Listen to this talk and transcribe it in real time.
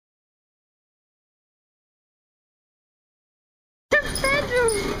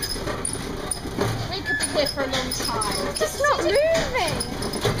here for a long time. It's just not moving.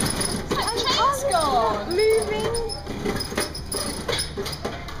 It's like the chain's gone. Moving.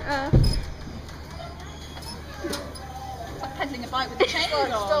 It's like pedaling a bike with the chain Right,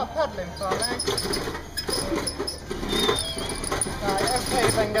 gone. start pedaling for me. Right, okay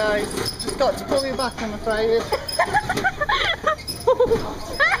then guys. Just got to pull you back, I'm afraid.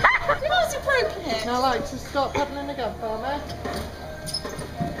 What's you broken it? Now like to start pedaling again for me.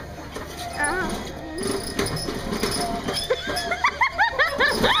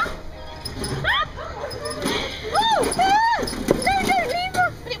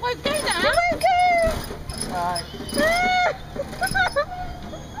 But it won't go now. It won't go. Right.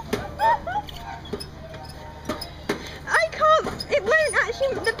 I can't. It won't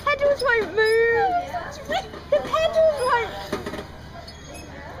actually. The pedals won't move. The pedals won't.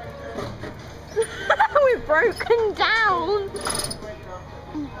 We're broken down.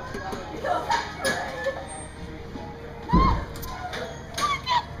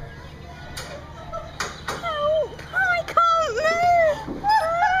 Help! I can't move.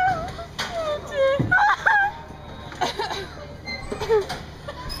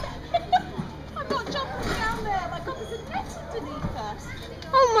 I'm not jumping down there. My God, there's a net underneath us.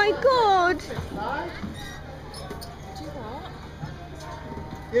 Oh my God. Do what?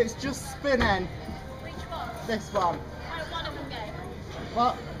 It's just spinning. Which one? This one. Won't one of them go?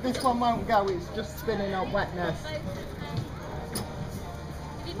 Well, this one won't go, it's just spinning up wetness. Have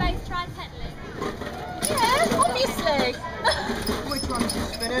you both tried pedaling? Yeah, obviously. Which one's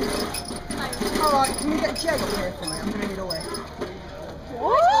just spinning? Alright, can you get Jay up here for me? I'm going to need a lift.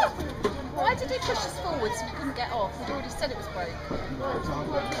 What? Why did he push us forward so we couldn't get off? We'd already said it was broken.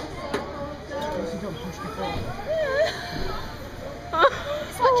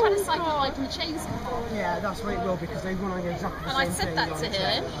 It's like trying to cycle bike and the chains come off. Yeah, that's what it will because they run on exactly the And same I said thing that on to the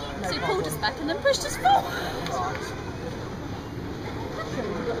him, chain. so he No pulled us problem. back and then pushed us forward.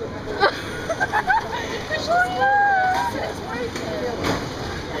 He pushed us forward. So it's broken.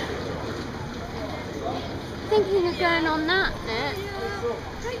 Thinking of going on that net.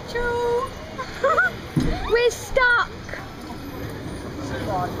 Rachel! We're stuck.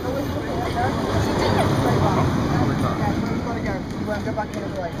 Right, go with me, okay? Yeah, we've got to go. We won't go back the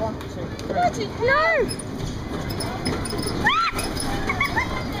other way. 1, 2, 3. Bloody hell. No.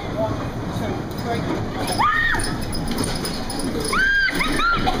 1, 2, 3.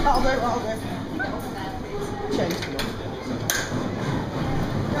 That'll do. Change them.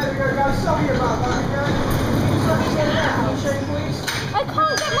 There we go, guys. Sorry about that, okay? Chain, please. I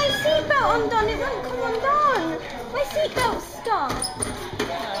can't get my seatbelt undone. It won't come undone. My seatbelt's stuck. No,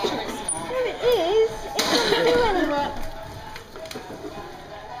 it is. It doesn't do anything.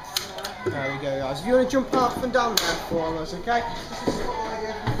 There we go, guys. If you want to jump up and down there for us, okay?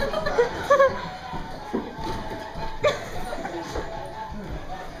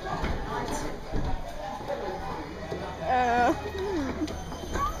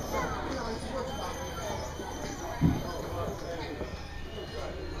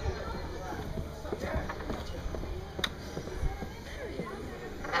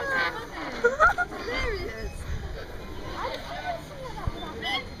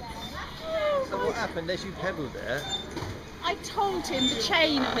 So what happened as you pedalled there? I told him the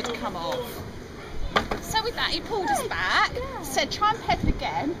chain had come off. So with that, he pulled us back, said try and pedal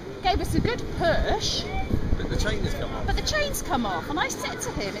again, gave us a good push, But the chain has come off. but the chain's come off. And I said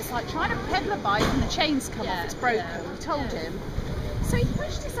to him, it's like trying to pedal a bike and the chain's come off, it's broken. I told him. So he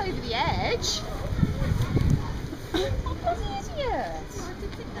pushed us over the edge. Oh, what an idiot. I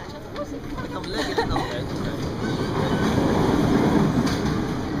did think that. I thought, was it? I'm legging it up there, isn't it?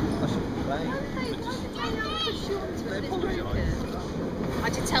 I shouldn't complain. They apologise. I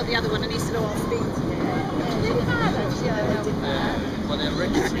did tell the other one and he said, oh, I'll speak to you. Really bad, actually. I did that. Well, they're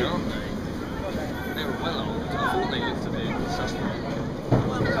rickety, aren't they? They were well old. I thought they looked a bit suspect.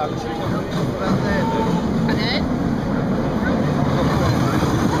 What about there, though? Pardon?